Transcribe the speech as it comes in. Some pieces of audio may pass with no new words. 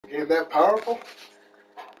Ain't that powerful?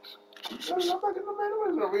 I'm not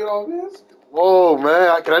gonna read all this. Whoa,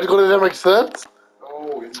 man. Can I just go to them accept?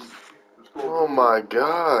 Oh, oh my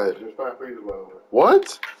god. There's 5 pages, by the way.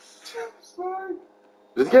 What? Sorry.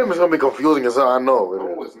 This game is gonna be confusing as hell, I know.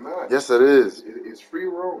 No, it's not. Yes, it is. It's free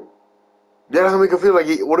roam. Yeah, that's gonna make you feel like,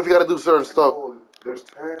 what if you gotta do certain stuff? Oh, there's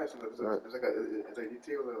tasks. It's like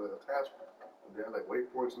details like a task. They have like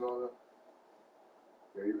waypoints and all that.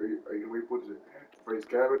 Yeah, are you gonna waypoint to phrase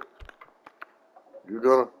cabin? You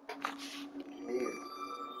gonna? Yeah.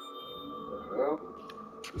 Well,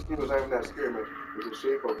 this game is not even that scary, man. There's a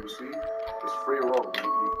shape of you see. It's free roam.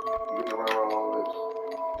 You get around all this.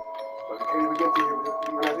 But I can't even get to you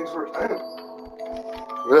when I think first.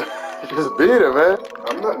 Just beat it, man.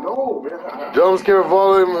 I'm not, no, man. Jump scare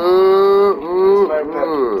volume. No,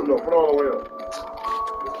 put it all the way up.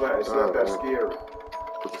 It's not that scary.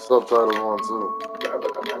 Put the subtitles on, too. I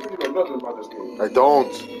really know nothing about this game. I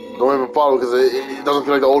don't even follow, because it doesn't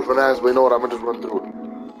feel like the old finance, but you know what, I'm gonna just run through it.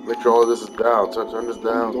 Make sure all this is down. Turn this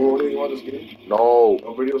down. You don't know anything about this game? No.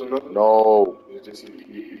 No videos or nothing? No. It's just,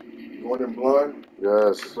 you going in blind?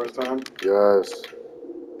 Yes. First time? Yes.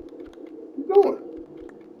 What you doing?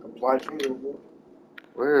 Apply training, boy.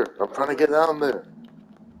 Where? I'm trying to get down there.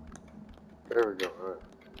 There we go. All right.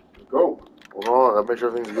 Go. Hold on, I make sure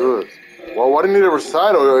everything's good. Well, why do you need a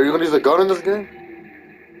recital? Are you gonna use a gun in this game?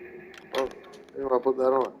 Oh, you know, I put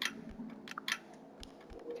that on.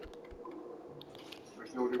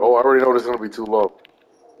 Oh, I already know this is gonna be too low.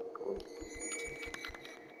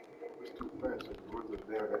 It's too fast. Where's the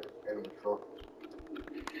damn enemy truck?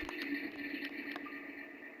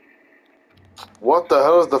 What the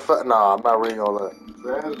hell is the Nah, I'm not reading all that.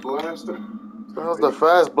 Fast blaster? What the hell's the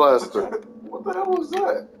fast blaster? What the hell was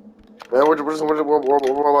that? Man, we're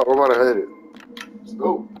about to hit it. Let's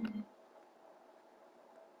go.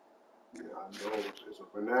 Yeah, I know. It's a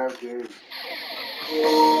FNAF game.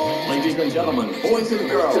 Ladies and gentlemen, boys and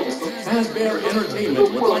girls, Fazbear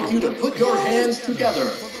Entertainment would like you to put your hands together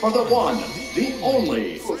for the one, the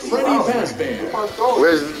only, Freddy Fazbear.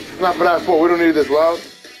 Where's not for that 4? We don't need this loud.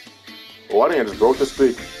 Oh, I think I just broke the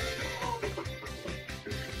speaker.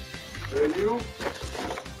 And you?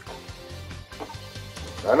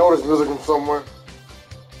 I know this music from somewhere.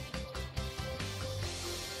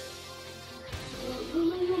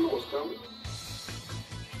 You know what's coming.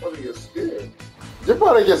 Probably get scared. You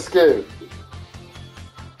probably get scared.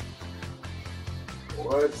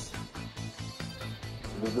 What?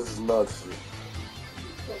 This is nuts.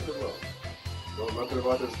 Know nothing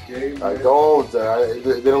about this game? I don't.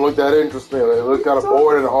 They don't look that interesting. They look kind of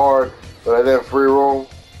boring and hard, but I think free roam.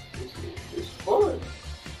 It's fun.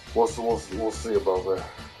 We'll see about that.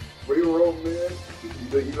 Free roam, man.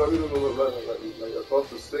 You know, like across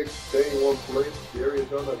the 6, stay in one place, scary as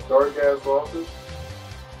hell, that dark ass office.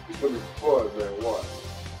 It's gonna be fun, man. Watch.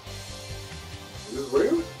 Is this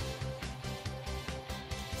real?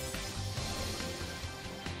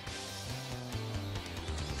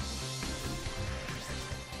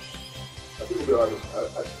 I think we'll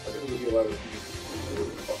get a lot of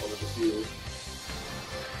people on the field.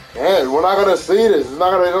 Man, we're not gonna see this. It's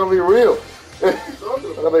not gonna be real. It's not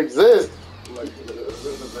gonna exist. Like,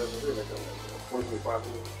 25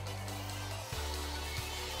 minutes.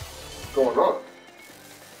 What's going on?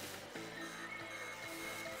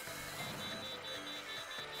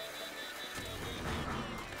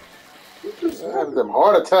 I had them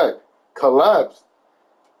heart attack, collapse.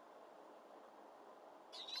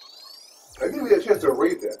 I didn't get a chance to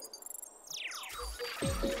read that.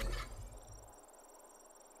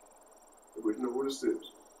 We know who this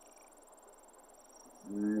is.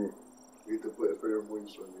 You need to play a favorite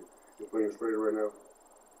movie, so you're playing Freddy right now.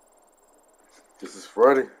 This is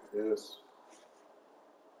Freddy. Yes.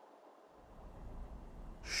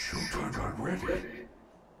 Showtime already.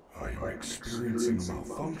 I am experiencing a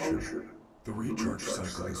malfunction. The recharge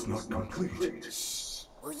cycle is not complete.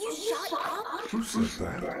 Will you shut up? Who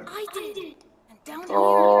said that? I did. And down here.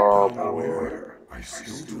 Down where? I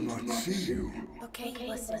still do not see you. Okay,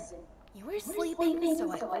 listen. You were sleeping,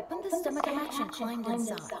 so I opened the stomach hatch and climbed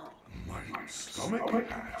inside. My stomach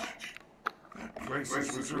hatch? That place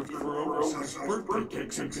is reserved for oversized birthday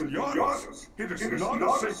cakes and pinatas. It is not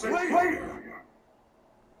a safe place.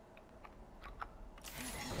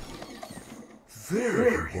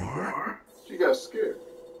 There you are. She got scared.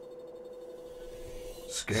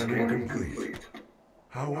 Scanning complete.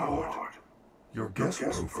 How odd. Your guest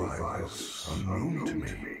profile is unknown to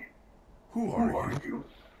me. Who are you?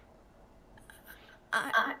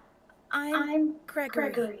 I'm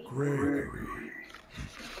Gregory. Gregory.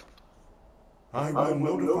 I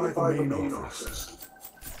will notify the main office.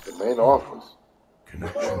 The main office?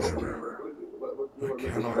 Connection error. I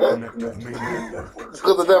cannot connect to the main network. It's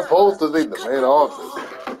because of that poster thing, the main office.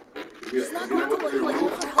 He's not going to let you leave for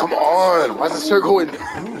help. Come on, why's the chair going?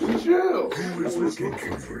 Chill. Who is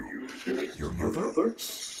looking for you? Your mother?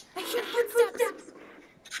 I hear footsteps.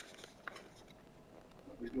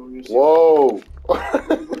 Whoa. I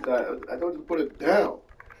told you to put it down.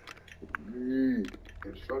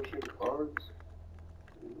 Instruction cards.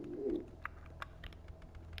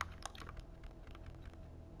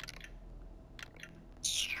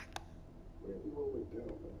 Man, we hold it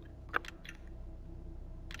down, man.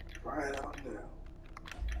 Try it out now.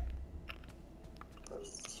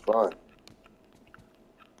 It's fine.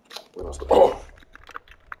 Oh.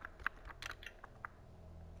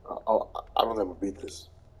 I don't think I'm gonna beat this.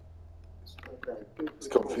 It's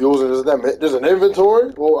confusing. Isn't that there's an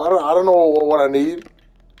inventory? Well, I don't know what I need.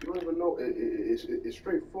 You don't even know. It's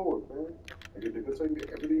straightforward, man. Like, they're telling you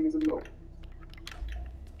everything you need to know.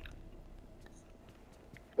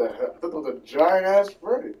 The hell? That was a giant ass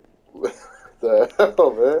Freddy. The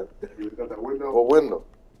hell, man? You got that window? What window?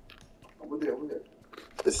 Over there.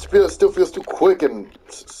 It still feels too quick and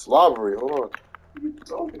slobbery. Hold on. What are you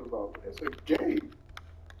talking about? It's a game.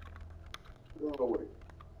 No way.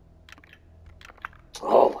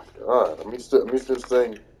 Oh my god. I'm used to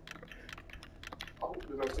saying. I hope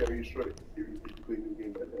they're not setting you straight. If you play the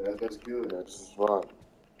game, that's good. Yeah, this is fine.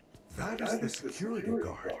 That is the security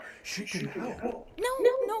guard. She can help. No,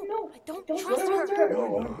 I don't trust her.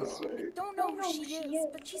 Oh, I don't know who she is,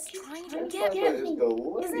 but she's trying to get me. Isn't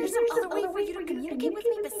Isn't there some other way for you to communicate with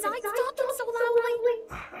me besides talking so loudly?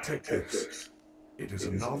 Take this. It is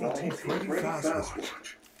a novelty Freddy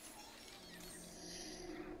Fazbot.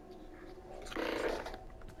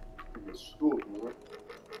 School, man.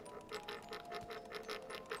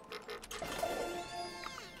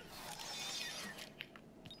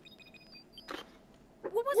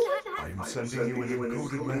 What was that? I am sending you an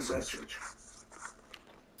encoded message.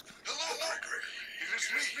 Hello, Gregory. It is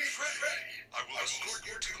me, Freddy. I will escort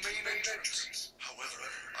you to the main entrance. However,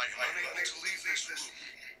 I am unable to leave this room.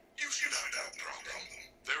 You should have no problem.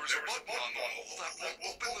 There is a button on the wall that will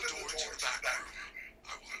open the door to the back room.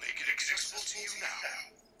 I will make it accessible to you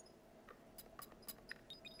now.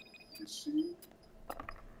 You see?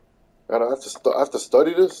 I have to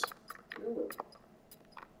study this. Yeah.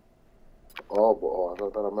 Oh, I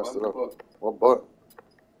thought I messed it up. Button. What button?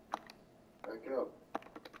 Back out.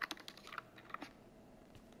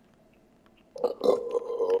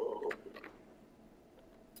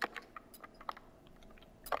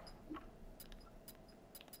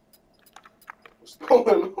 What's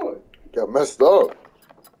going on? Got messed up.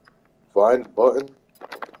 Find button.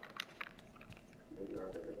 I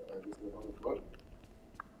just went on the button.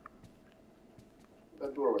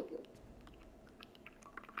 That door right there.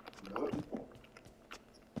 Nothing.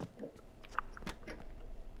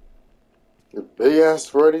 The big ass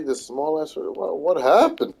Freddy, the small ass Freddy. What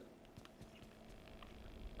happened?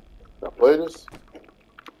 Can I play this?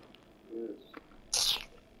 Yes.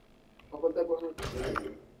 How about that button?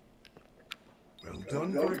 Well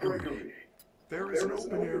done, Gregory. There is an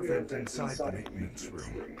open-air vent inside the maintenance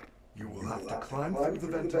room. You will have to climb through the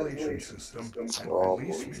ventilation system and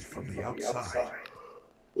release me from the outside.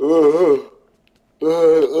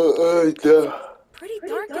 Pretty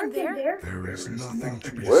dark in there. There is nothing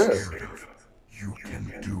to be Where? scared of. You can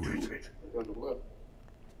do it. On the left.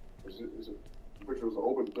 Is a picture of an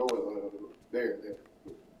open door there.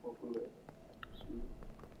 Open there. See?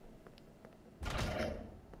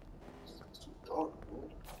 It's too dark, man.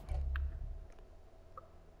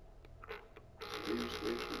 Radio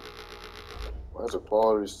station. Why is the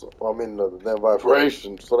quality the damn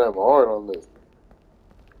vibration so damn hard on this?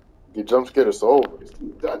 Get jump scared, it's over.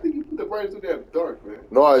 I think you put the brightness too damn dark, man.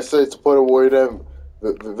 No, I said to put it where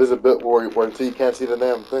the visibility where until you can't see the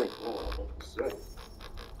damn thing. Oh, I'm about to say.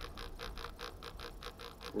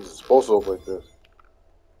 It's supposed to look like this.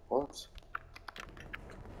 What?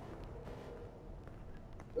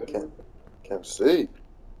 Can't see.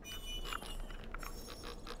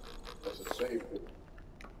 That's a safe.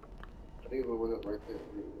 I think it went up right there.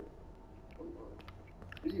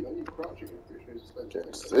 I need crouching.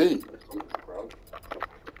 Can't see. Crouch.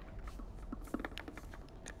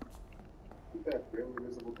 That very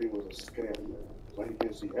invisible thing was a scam, man. Why you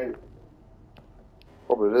can't see anything?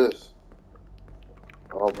 Probably this.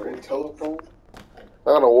 Oh, Or a telephone.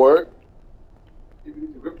 Not gonna work. You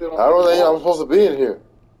need to rip that off. I don't think I'm supposed to be in here.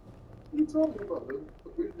 What are you talking about, man?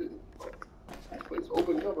 This place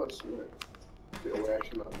opened up, I swear. Well,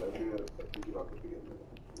 actually, not. I think you're not going to be in there.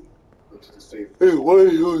 It's the safe. Hey, what are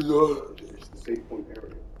you doing? It's the safe point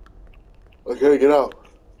area. I can't get out.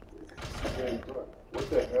 It's very dark. What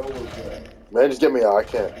the hell was that? Man, just get me out. I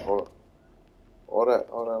can't. Hold on. All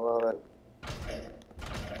that.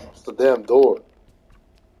 What's the damn door?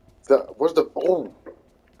 Where's the... Oh.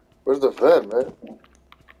 Where's the vent, man?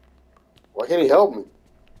 Why can't he help me?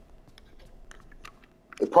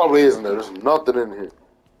 It probably isn't there. There's nothing in here.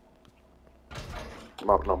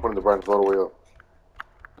 No, I'm putting the brightness all the way up.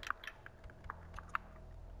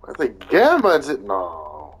 I think Gamma's it.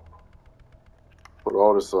 No. Put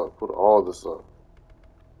all this up. Put all this up.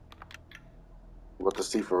 I'm about to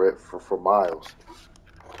see for it for miles.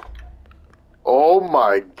 Oh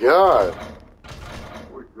my god.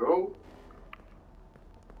 Here we go.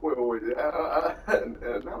 Wait.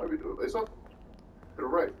 Now let me do it. It's up to the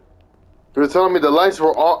right. You were telling me the lights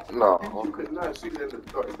were on. No. You could not see that in the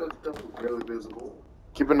dark. That was barely visible.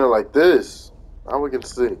 Keeping it like this. Now we can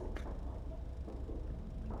see.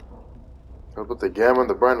 I'll put the gamma and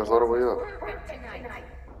the brightness all the way up.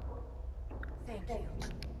 Thank you.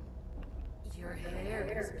 Your hair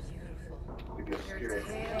is beautiful. You get Your scared. tail is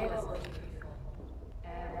beautiful.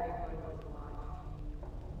 Everyone was watching.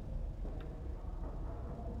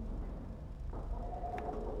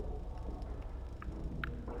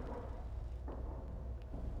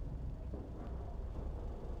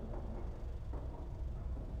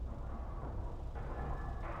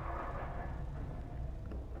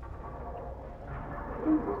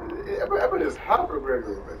 I bet it's hot for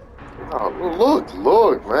Gregory, man. Oh,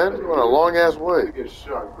 look, man. You're going a long ass way. You get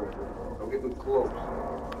shot, Gregory. Don't get too close.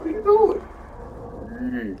 What are you doing?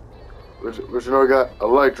 But you know, I got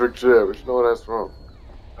electric chair. But you know where that's from?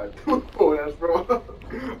 I do know where that's from.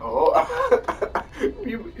 Oh,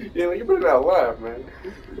 you better not laugh, man.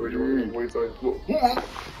 Wait till it's cool.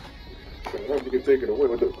 You can take it away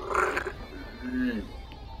with the.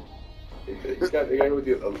 They got with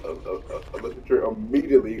the electric chair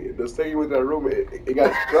immediately. The second you went in that room, it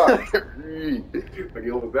got shocked. Like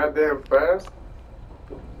it was that damn fast.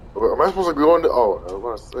 Am I supposed to go into? Oh, I was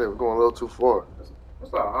about to say we're going a little too far.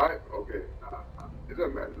 That's not high. Okay. It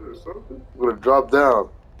doesn't matter. There's something. We're gonna drop down.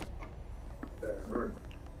 That hurt.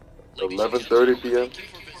 11:30 p.m.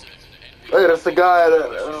 Hey, that's the guy.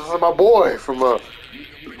 That's my boy from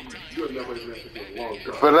You have never been there for a long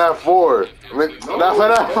time. FNAF 4. I mean, not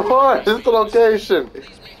FNAF 4. This is the location.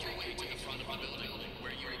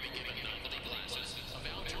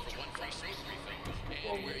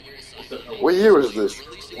 What year is this?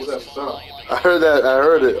 What's that stop? I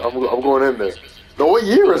heard it. I'm going in there. No, what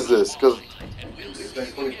year is this? Because It's like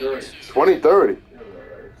 2030. 2030.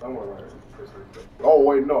 Somewhere like that. Oh,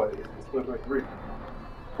 wait, no. It's 2023.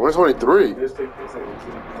 2023. It's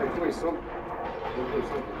like 20 something.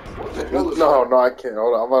 What the hell is No, I can't.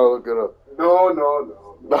 Hold on. I'm about to look it up. No. No,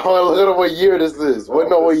 look at what year this is. What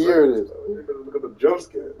year it is. Look at the jump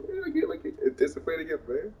scare. Get like anticipating it,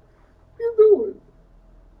 man. What you doing?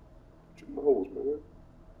 Shoot my holes, man.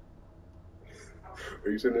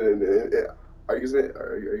 Are you sitting in the? Are you sitting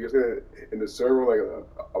in the server like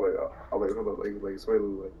somebody like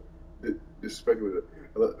disrespecting with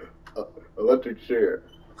an electric chair?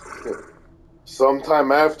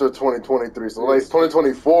 Sometime after 2023, so like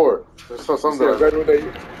 2024. So something.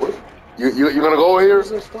 What? You gonna go here?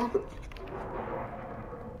 Stop it.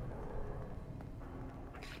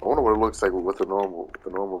 I wonder what it looks like with the normal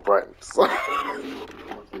brightness.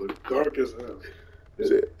 It looks dark as hell.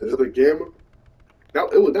 Is it the gamma? That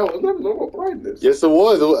was not normal brightness. Yes, it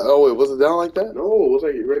was. Oh wait, was it down like that? No, it was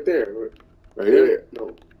like right there. Right here?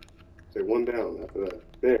 No. Say one down after that.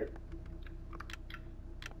 There.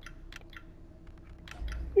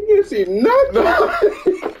 You can't see nothing.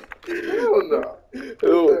 Hell no.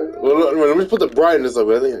 Well, let me put the brightness up.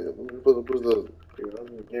 I think put the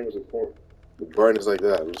The game is important. the brightness like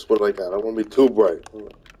that. Let's put it like that. I don't want to be too bright.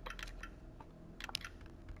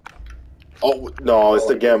 Oh no, it's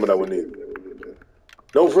the gamma that we need.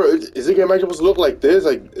 No, is the game actually supposed to look like this?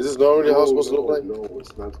 Like, is this normally how it's supposed to look like? No,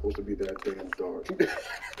 it's not supposed to be that damn dark.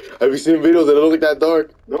 Have you seen videos that look like that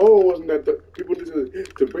dark? No, it wasn't that dark. People need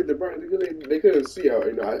to bring the brightness. They couldn't see how.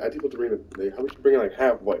 I think to bring how we should bring it like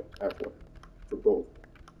half white for both.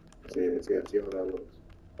 See how that looks.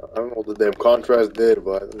 I don't know what the damn contrast did,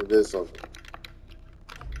 but I think it did something.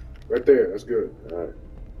 Right there, that's good. All right.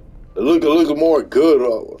 It look more good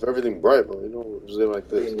with everything bright, but you know, just like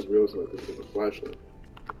This this. was real like this with a flashlight.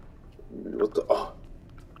 What the? Oh.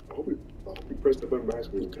 I hope we pressed the button by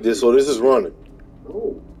screen. So this is running.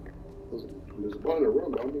 No. There's a button to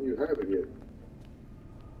run, but I don't think you have it yet.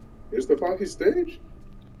 It's the Foxy stage?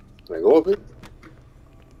 Can I go up it?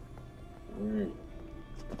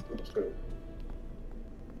 Okay.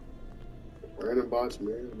 Random bots,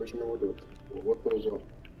 man. Make sure you know what those are.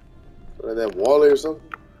 Like that Wally or something?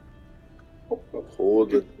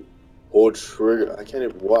 Hold trigger. I can't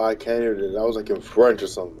even. Why I can't even. That was like in French or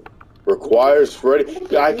something. Requires Freddy.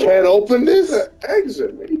 I can't open this.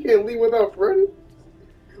 Exit, man. You can't leave without Freddy.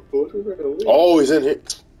 Oh, he's in here.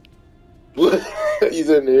 He's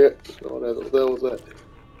in here. Oh, what the hell was that?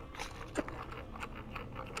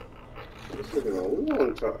 It's taking a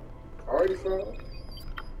long time. Already found?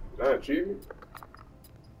 Is that achievement?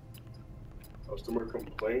 Customer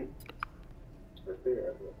complaint? Right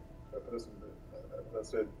there. I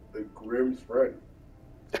said the Grim Freddy.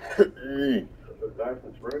 The guy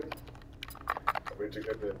from Freddy? I mean, check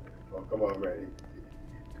that. Oh, come on, man.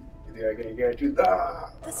 You think I can't choose?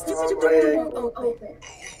 Ah! The stupid door won't open. You are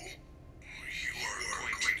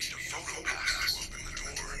going to need a photo pass to open the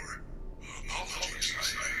door. Apologies, I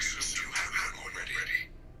assumed you had one already.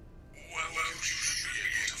 Well, you should be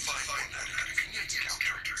able to find one at a convenience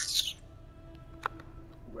counter.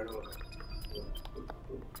 Right on.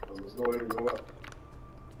 Let's go ahead and go out.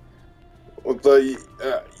 Well, you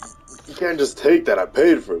can't just take that. I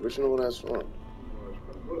paid for it, but you know what that's from.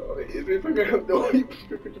 If I got no, you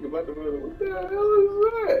can about the what the hell is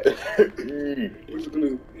that? What's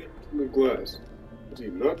in the glass? Is he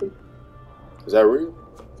nothing? Is that real?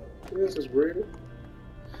 Yes, it's real.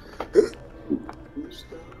 Where's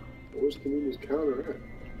the convenience counter at?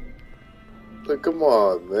 Like, come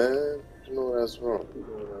on, man. You know what that's from.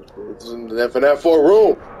 It's in the FNF 4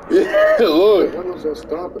 room. Yeah, look. Why was that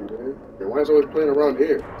stopping, man? And why is it always playing around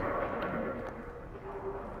here?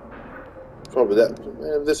 Probably that.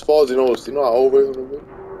 Man, if this falls, you know how over it's gonna be?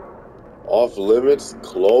 Off limits,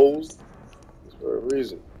 closed. It's for a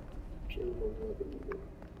reason.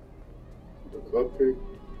 The cupcake?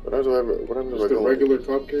 Whatever Just the regular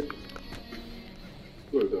cupcake?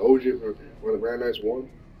 Look, the OG for the Grand Nights 1?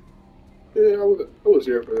 Yeah, I was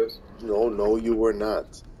here for this. No, you were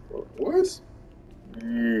not. What?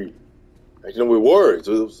 Actually, we were. It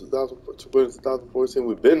was 2014.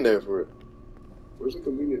 We've been there for it. Where's the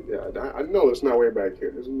convenient? Yeah, I know it's not way back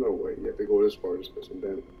here. There's no way. You have to go this far just for some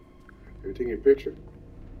damn. You taking a picture?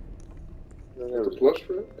 That's a plush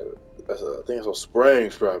strap? I think it's a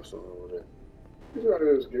spraying strap something over there. He's out of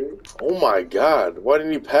this game. Oh my God! Why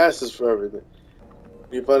didn't he pass this for everything?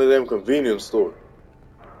 He found a damn convenience store.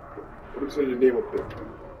 What is your name up there?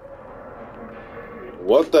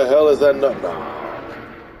 What the hell is that? Nah.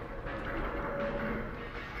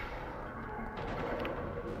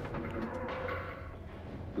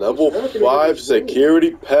 Level 5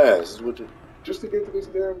 security pass. Just to get to this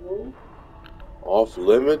damn room? Off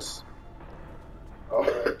limits? Oh,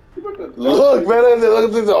 look, man, look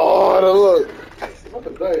at this. Oh, look. I'm about to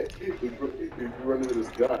die if you run into this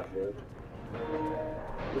guy, man.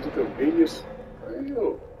 What's the convenience?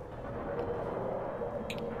 Hell.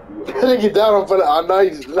 I didn't get down on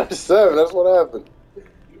 97. That's what happened.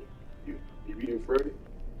 You beating Freddy?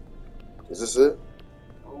 Is this it?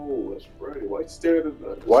 Oh, that's Freddy. Why you staring at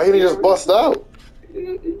that? Why didn't he just bust out?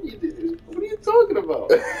 What are you talking about?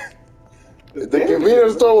 The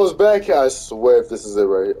convenience store was back here. I swear if this is it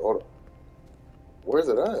right here. Hold on. Where's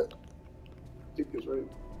it at? I think it's right.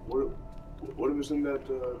 What if it's in that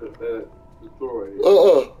store right here?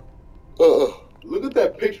 Look at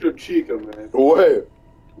that picture of Chica, man. Where?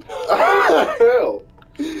 What the hell?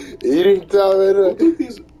 You didn't tell me that. Who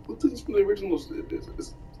took these from the original?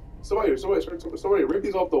 Somebody ripped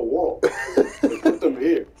these off the wall. And put them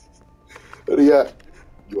here. What do you got?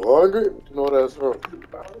 You hungry? You know what that's from?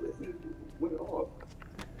 Went off.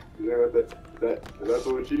 Is that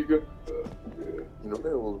what Chica? Yeah. You know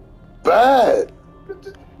that was bad.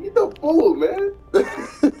 Eat the food, man.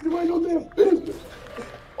 You ain't no damn business.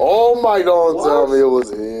 Oh my God! Don't tell me it was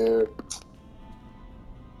here.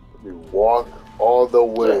 Let me walk all the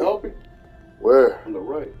way. Can I help you? Where? On the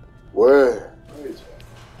right. Where? Right.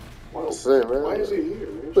 Wow. Say, man. Why is he here,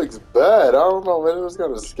 man? It looks bad. I don't know, man. It was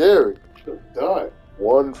kind of scary. Should have died.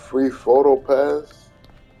 One free photo pass.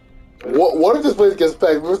 What if this place gets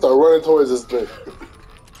packed? We're gonna start running towards this thing.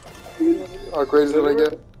 How crazy did I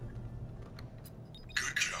get?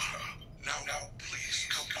 Good job. Now, please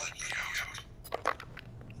come let me out.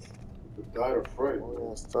 You died of fright. Oh,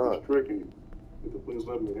 He's stop. tricking you. You can please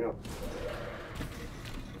let me out.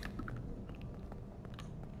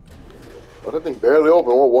 But that thing barely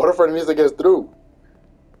open. What waterfront needs to get through?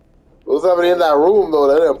 What's happening in that room though?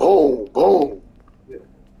 That boom, boom. Yeah.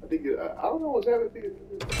 I don't know what's happening.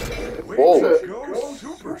 Way Whoa. to go,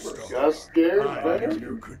 superstar. Got scared, I knew man.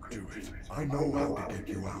 you could do it. I know how to get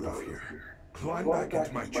you out of here. Climb back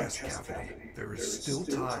into my chest cavity. There is still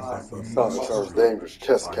time, but we must Sounds dangerous.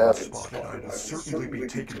 Chest If I'm cavity. spotted, I will certainly be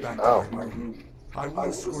taken back to Ow. my room. I will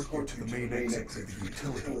escort you to the main exit through the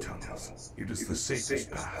utility tunnels. It is the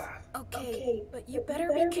safest path. Okay, but you better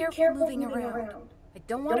be careful moving around. I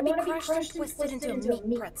don't want to be crushed and twisted into a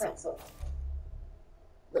meat pretzel.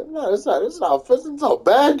 No, it's not. It's not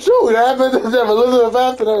bad. True, it happened to them. Elizabeth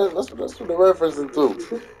after that. That's what they're referencing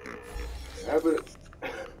to. Happened.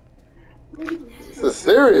 This is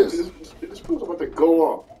serious. This fool's about to go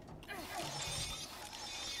off.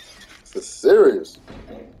 This is serious.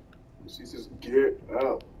 She says, "Get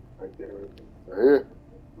up!" Right there. Right here.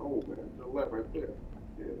 Oh man, to the left, right there.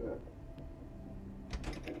 Yeah.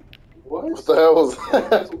 What? What the hell was that?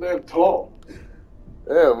 That's so damn tall.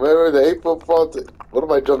 Yeah, man, the 8 foot fall. What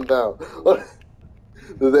am I jumping down?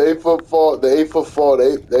 The 8 foot fall. The 8 foot fall.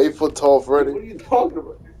 The 8 foot tall Freddy. What are you talking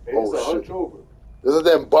about? Hey, Oh, it's a shit. hunch over. This is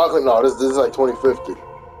damn buckling. No, this is like 2050. If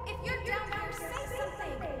you're down here, say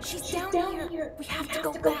something. She's down here. We have to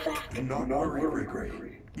go back. Do not worry,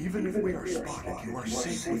 Gregory. Even if we are spotted, you are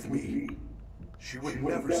safe with me. She would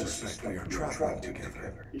never suspect we are traveling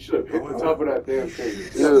together. You should have hit the top of that damn thing.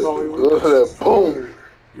 Yeah, That's all he was. look at that. Boom.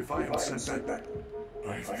 If I am sent back,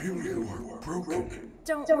 I feel you are broken.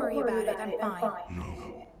 Don't worry about it. I'm fine.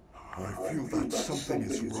 No, I feel that something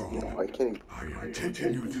is wrong. I can't. I am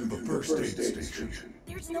taking you to the first aid station.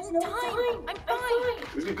 There's no time. I'm fine.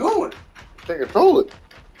 Where's he going? Can't control it.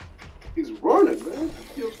 He's running, man.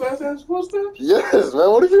 You know, fast ass footsteps? Yes, man.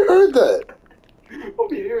 What if you heard that?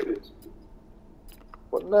 Hope you hear this.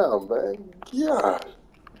 What now, man? Yeah.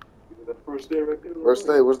 That first aid right there. First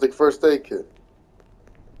aid. Where's the first aid kit?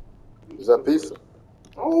 Is that pizza?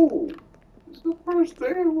 Oh, it's the first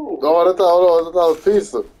aid room. No, I thought it was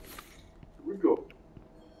pizza. Here we go.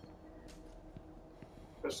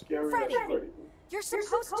 That's scary. Freddy. That's Freddy. You're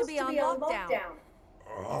supposed to be on lockdown.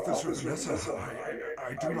 Officer Vanessa,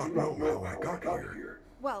 I do not know how I got here.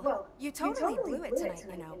 Well, you totally blew it tonight,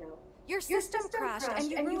 you know. Your system crashed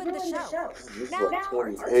and you ruined the show. This is Now, like our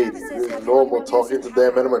 2080. services This is have normal been talking to reducing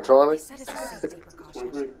damn power. animatronics. We said it's a safety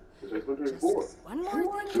precaution. It's 24. One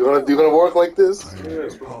more thing. You gonna work like this? I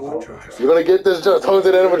apologize. You gonna get this job talking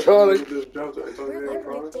to the animatronic?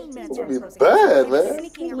 We're like 15 minutes It's from gonna be closing. bad, We're man.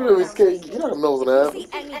 sneaking You're around gonna be outside. scared. You don't know what's gonna If you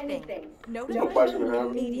happen. see anything, Nobody's notify gonna me have it.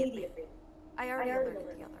 immediately. I already alerted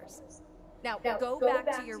the others. Now, go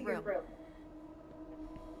back to your room.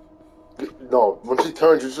 No, when she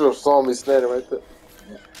turned, you should have saw me standing right there.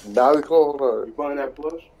 Now we close. Hold You on. buying that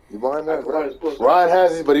plush? You mind that? I can buy his plush. Ryan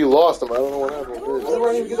has it, but he lost him. I don't know what happened. with Why this.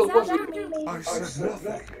 don't you get those plushes? I said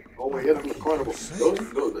nothing. Oh wait, yeah, from the carnival. Those,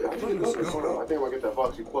 I think those are carnival. I think I'm gonna get that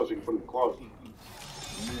Foxy plush you can put in the closet.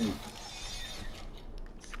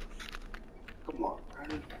 Come on,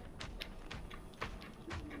 man.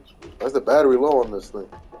 Why's the battery low on this thing?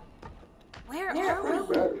 Where are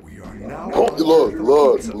we? We are now.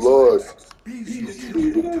 Look. These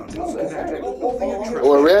utility tunnels connect only in traffic.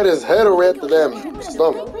 Well, we had his head or we had the damn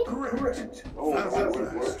stomach? Correct. Oh,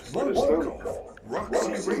 Fast, Lunchco,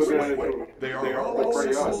 Roxy Raceway. They are all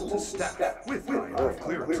accessible to staff, with high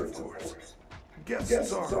clearance, of course.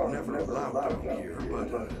 Guests are never allowed down here,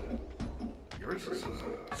 but yours is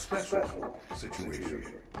a special situation.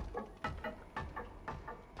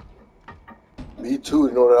 Me too.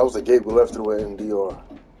 You know that was the gate we left through in DR.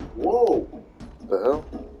 whoa! What the hell?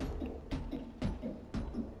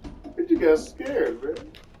 You got scared, man.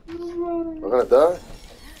 I'm gonna die?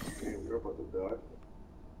 Damn, you're about to die.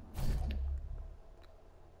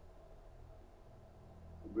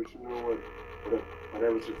 But you know what?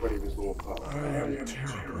 Whatever took Freddy was going to pop. I am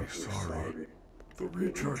terribly sorry. The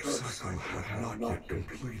recharge cycle had not yet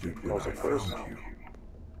completed when I found you.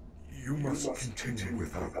 You must continue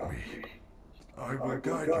without me. I will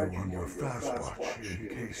guide you on your fast watch in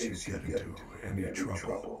case you get into any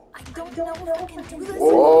trouble. I don't know if I can do this.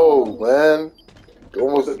 Whoa, man. You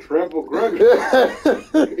Almost almost. a trample Gregory.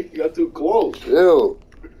 You got too close. Ew.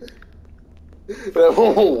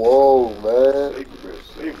 Whoa, man. Save it, man.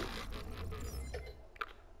 Save it.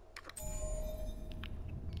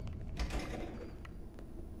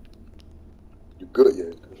 You good,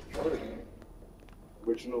 yeah?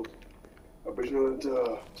 Original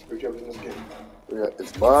that Spring Trap in this game. Yeah,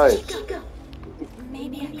 it's mine.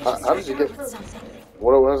 Maybe I can How did you get? with something.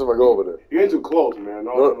 What happens if I go over there? You ain't too close, man.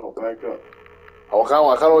 No, back up. I kind of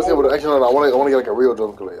want to see what. Actually, no, I want to get like a real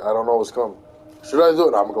jump play. I don't know what's coming. Should I do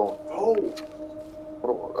it? I'm going. Oh,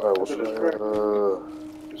 What should I?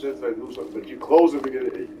 you said to do something, but you close it because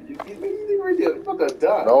you right there. You're about to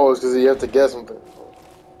die. No, it's because you have to guess something.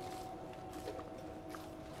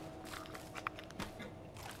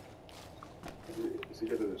 Is he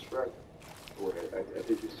got to distract? Or I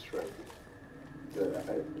think he's distracted.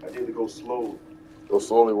 I need to go slow. That's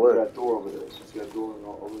the only way. That door over there. See that door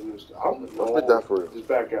over there? Let's make that for real. Just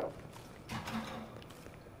back out.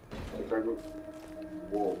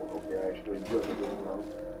 Whoa, okay, actually, you have to go around.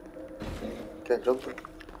 Can't jump it.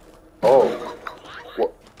 Oh.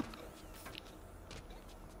 What?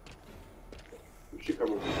 She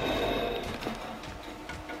coming. Damn,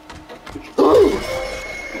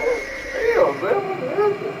 man, what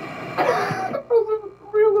happened? That was the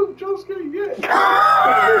realest jump scare yet.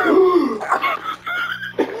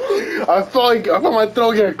 I felt my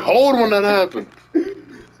throat get cold when that happened.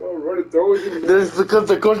 So running through you. This is because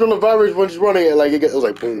the controller vibrates when she's running it. Like it was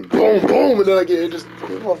like boom, boom, boom, and then like it just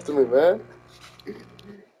came off to me, man.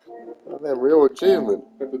 That real achievement.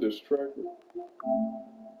 Have to distract me.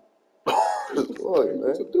 Look,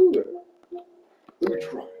 man. To do that. Let me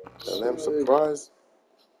try. And I'm surprised.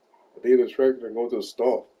 They distracted and go to the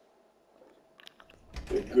stall.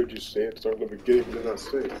 It's good you say it. Start from the beginning, but then I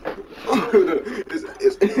say it.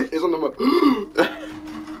 It's on the.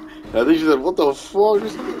 I think she said, "What the fuck?"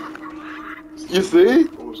 You see?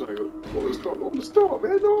 I was like, "Open the stall,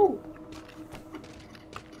 man, no."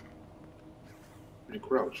 You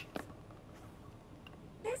crouch.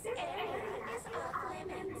 This area is off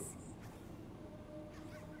limits.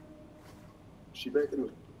 She back in the.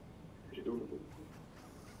 She doing it.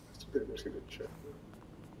 Let's get a check.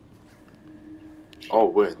 Oh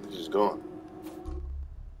wait, she's gone.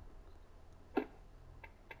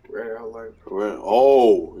 Red outline. Red.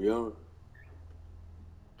 Oh, yeah.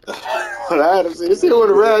 What happened? You see what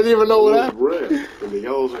red? I didn't even know what happened. Red. And the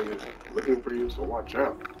yellows are looking for you, so watch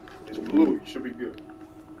out. It's blue. You should be good.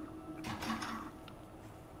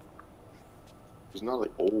 It's not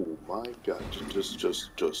like, oh my god, just. Why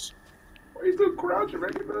are you still crouching,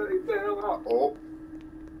 man? Get the hell out. Oh.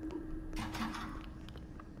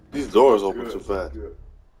 These doors open too fast. Good.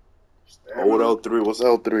 Oh, what L3? What's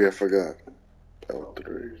L3? I forgot.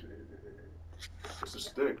 L3. It's a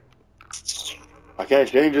stick. I can't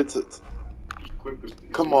change it to. Just click this.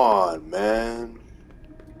 Come on, man.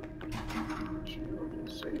 What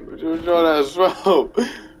you know that's from?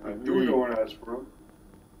 I do know where that's from.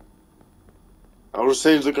 I was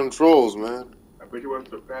change the controls, man. I bet you went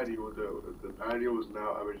to the patio. The patio is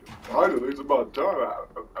now. I bet you. Finally, it's about time.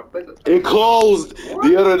 I bet it closed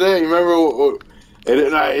the other day. Remember?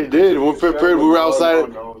 It did. When fifth period, we were outside.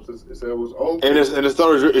 It said it was open. And it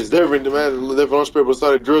started. It's different, man. Different on spirit, but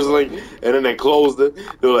started drizzling, and then they closed it.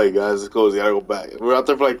 They were like, "Guys, it's closed. You gotta go back." We were out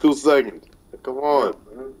there for like 2 seconds. Come on.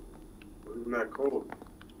 Yeah, man. It's not cold.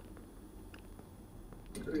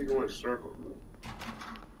 How you going in a circle,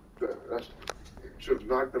 man? That should have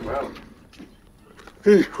knocked them out.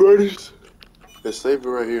 Hey, Christ. It's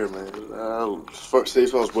safer right here, man.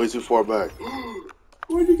 Safe house way too far back.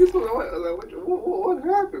 Where'd you get so? What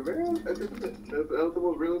happened, man? That's the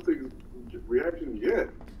most realistic reaction yet.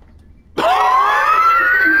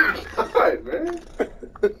 Alright, man.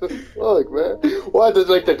 Look, man. What?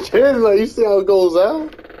 Like the chin? Like you see how it goes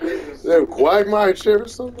out? Then quagmire chair or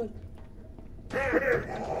something?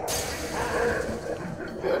 Yeah,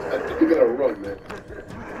 I think you gotta run, man.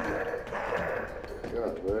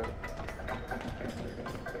 God, man.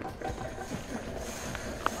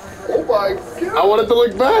 Oh my god! I wanted to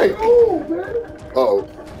look back. Oh, man. Uh-oh.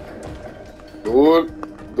 Do it.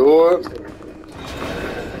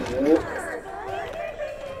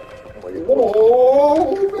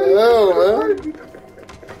 Whoa, What the hell, man?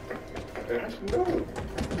 No.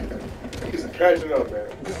 He's crashing up, man.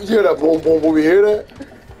 You hear that boom, boom, boom? You hear that?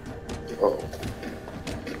 Uh-oh.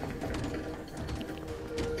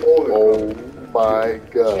 Oh my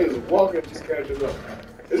god. She is walking, she's catching up.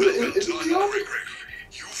 Is it over?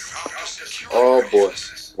 Oh boy.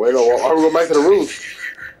 Wait, no, are we going back to the roof?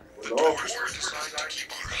 The doors were designed to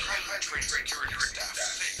keep our highly trained security staff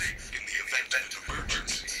safe in the event of an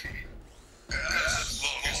emergency. As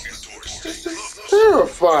long as the doors stay closed.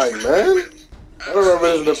 Terrifying, man. I don't remember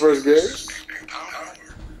this in the first game.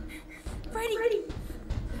 Freddy!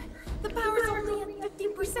 The power's only at 50% and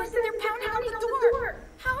they're pounding on the door!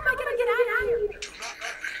 How am I gonna get out of here? Do not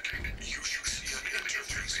panic. You should see an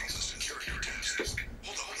interface on the security test.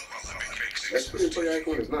 Hold on while I make That's things. pretty funny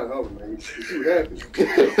icon. It's not helping, man. You're too happy.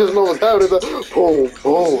 There's no what's happening. Boom,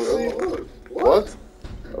 boom. What? What?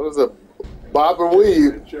 That was a bob and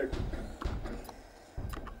weave. Check.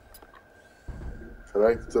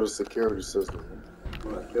 Connected to the security system.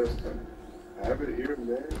 Well, I guess I have it here,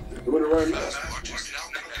 man. Doing it right now. Passport is now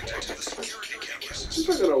connected to the security camera It's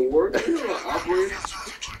system. not gonna work. It's not gonna operate.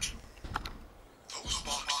 Those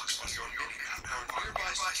boxes on your mini-map are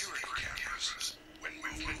nearby security cameras. When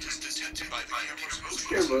movement is detected by the camera's motion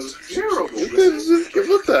Camera's sensors, terrible.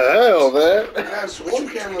 What the hell, man? That's one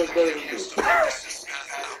camera better than this.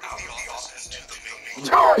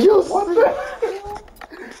 You What see? the?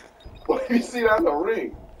 What do you see that in the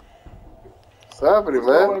ring? What's happening,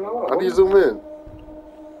 What's man? going on? How do you zoom in?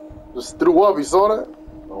 Just threw up. You saw that?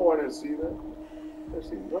 No, I didn't see that. I didn't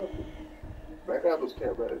see nothing. Back out those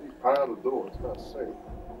cameras. He's behind the door. It's not safe.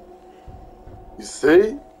 You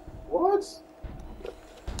see? What?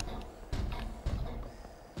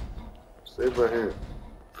 Safe right here.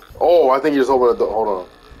 Oh, I think you just opened the door. Hold on.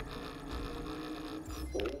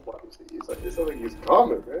 Oh, it's like he's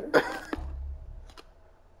coming, man.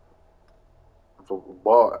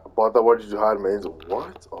 But why did you hide, man?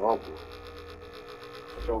 What? Oh, boy.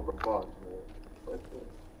 Watch out for bombs, man. Right there.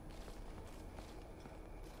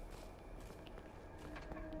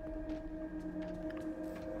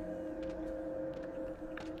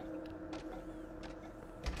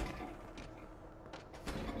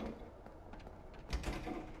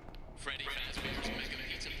 Freddy Fazbear's Mega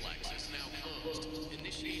Pizzaplex is now closed.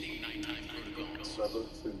 Initiating nighttime protocols. So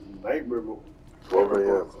it's nightmare movie. Over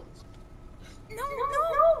here. No!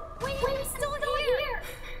 Wait, he's still here!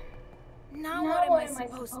 Now what am I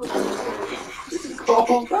supposed to do? You can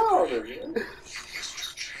calm down, man. You missed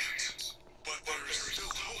your chance. But there is still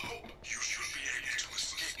hope. You should be able to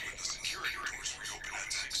escape when the security doors reopen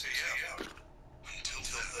at 6 a.m.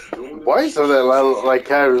 Until then, Why you say that like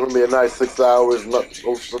casual? It's gonna be a nice 6 hours,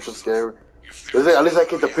 nothing scary. At least I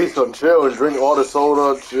keep the peace and chill and drink all the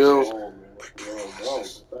soda, chill. Oh,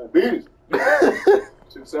 man. Beat it.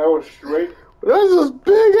 6 hours straight. That's this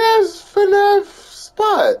big ass FNAF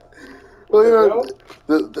spot. Well, you know,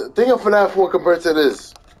 the thing of FNAF 4 compared to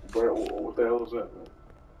this. Bro, what the hell is that, man?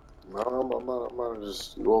 No, I'm gonna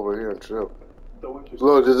just go over here and chill.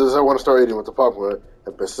 Look, Just I want to start eating with the popcorn.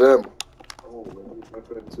 Empecemos. oh, man.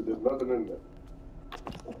 So there's nothing in there.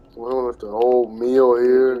 Well, with the whole meal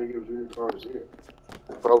here. Junior cars here.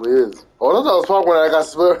 It probably is. Oh, that's all the popcorn I got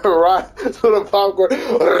spilled right to the popcorn.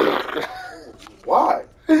 Why?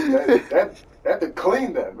 That to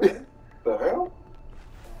clean that, man. The hell?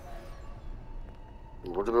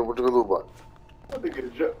 What you gonna do about it? I think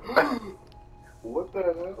it's just. What the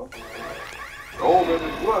hell? Oh, man,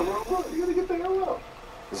 run. You gotta get the hell out.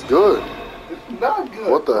 It's good. It's not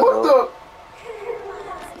good. What the hell?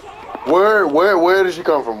 Where did she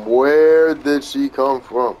come from? Where did she come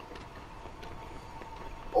from?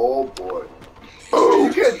 Oh, boy. Oh,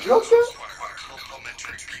 you can't jump that?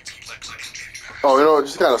 Oh, you know,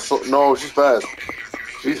 just kind of no, she's fast.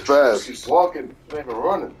 She's fast. She's walking, she's not even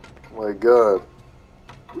running. Oh my God.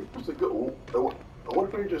 We supposed to go. What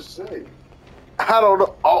did we just say? I don't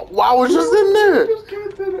know. Oh, why was just in there? Just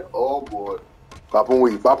can't do it. Oh boy. Bop and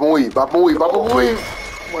weave, bop and weave, bop and weave, bop and weave.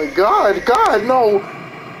 Oh my God, no.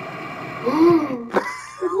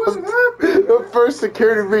 What happened? The first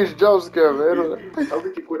security breach jump scare, man. I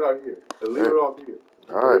think you quit out here. And leave it off here.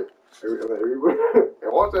 Alright.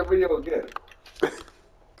 And watch that video again.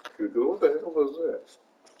 What the hell was that?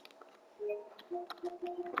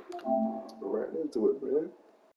 Ran into it, man.